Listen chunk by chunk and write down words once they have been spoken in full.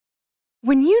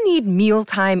When you need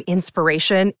mealtime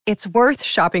inspiration, it's worth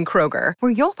shopping Kroger,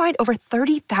 where you'll find over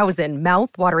 30,000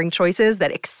 mouth-watering choices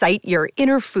that excite your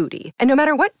inner foodie. And no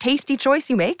matter what tasty choice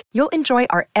you make, you'll enjoy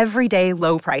our everyday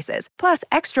low prices, plus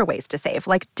extra ways to save,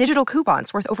 like digital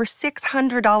coupons worth over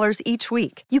 $600 each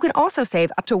week. You can also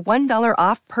save up to $1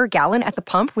 off per gallon at the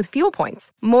pump with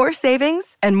Viewpoints. More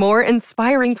savings and more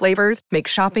inspiring flavors make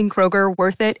shopping Kroger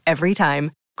worth it every time.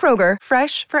 Kroger,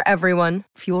 fresh for everyone.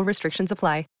 Fuel restrictions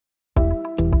apply.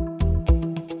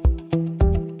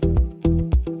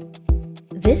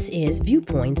 This is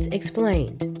Viewpoints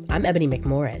Explained. I'm Ebony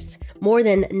McMorris. More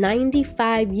than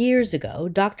 95 years ago,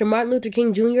 Dr. Martin Luther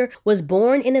King Jr. was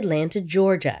born in Atlanta,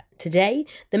 Georgia. Today,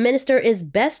 the minister is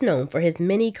best known for his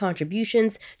many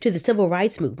contributions to the civil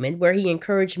rights movement, where he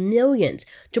encouraged millions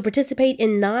to participate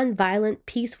in nonviolent,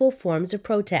 peaceful forms of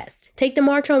protest. Take the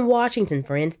March on Washington,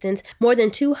 for instance. More than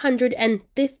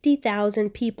 250,000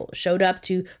 people showed up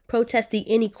to protest the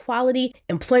inequality,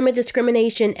 employment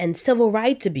discrimination, and civil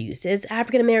rights abuses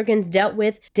African Americans dealt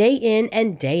with day in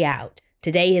and day out.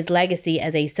 Today, his legacy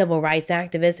as a civil rights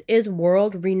activist is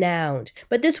world-renowned.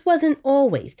 But this wasn't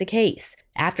always the case.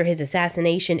 After his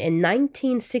assassination in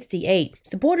 1968,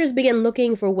 supporters began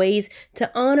looking for ways to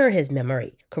honor his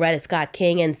memory. Coretta Scott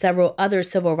King and several other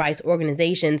civil rights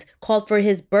organizations called for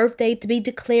his birthday to be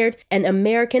declared an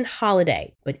American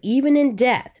holiday. But even in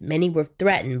death, many were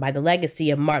threatened by the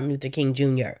legacy of Martin Luther King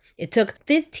Jr. It took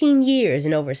 15 years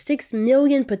and over 6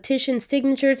 million petition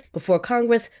signatures before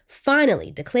Congress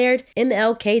finally declared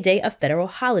MLK Day a federal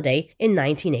holiday in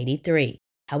 1983.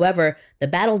 However, the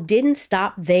battle didn't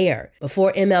stop there.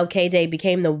 Before MLK Day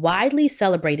became the widely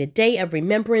celebrated day of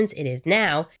remembrance it is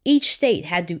now, each state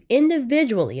had to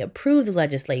individually approve the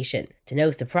legislation. To no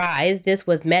surprise, this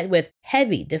was met with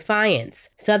heavy defiance.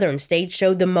 Southern states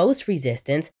showed the most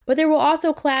resistance, but there were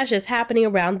also clashes happening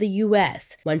around the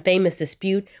U.S. One famous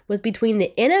dispute was between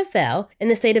the NFL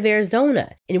and the state of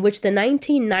Arizona, in which the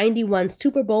 1991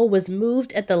 Super Bowl was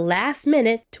moved at the last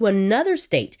minute to another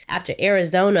state after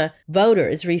Arizona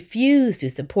voters refused to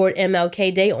support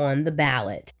MLK Day on the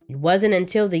ballot. It wasn't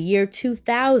until the year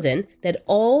 2000 that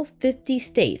all 50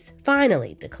 states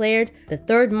finally declared the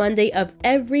third Monday of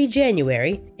every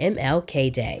January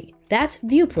MLK Day. That's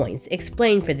Viewpoints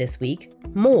Explained for this week.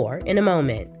 More in a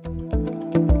moment.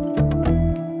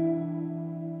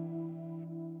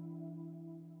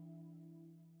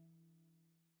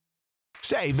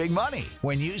 Save big money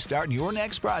when you start your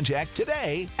next project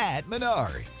today at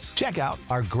Menards. Check out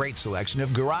our great selection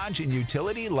of garage and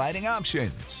utility lighting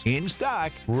options. In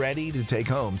stock, ready to take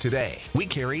home today. We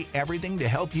carry everything to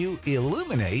help you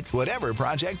illuminate whatever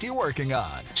project you're working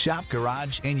on. Shop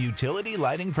garage and utility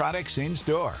lighting products in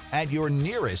store at your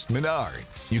nearest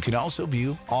Menards. You can also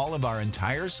view all of our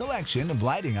entire selection of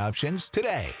lighting options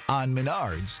today on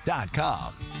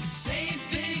Menards.com. Save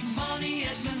big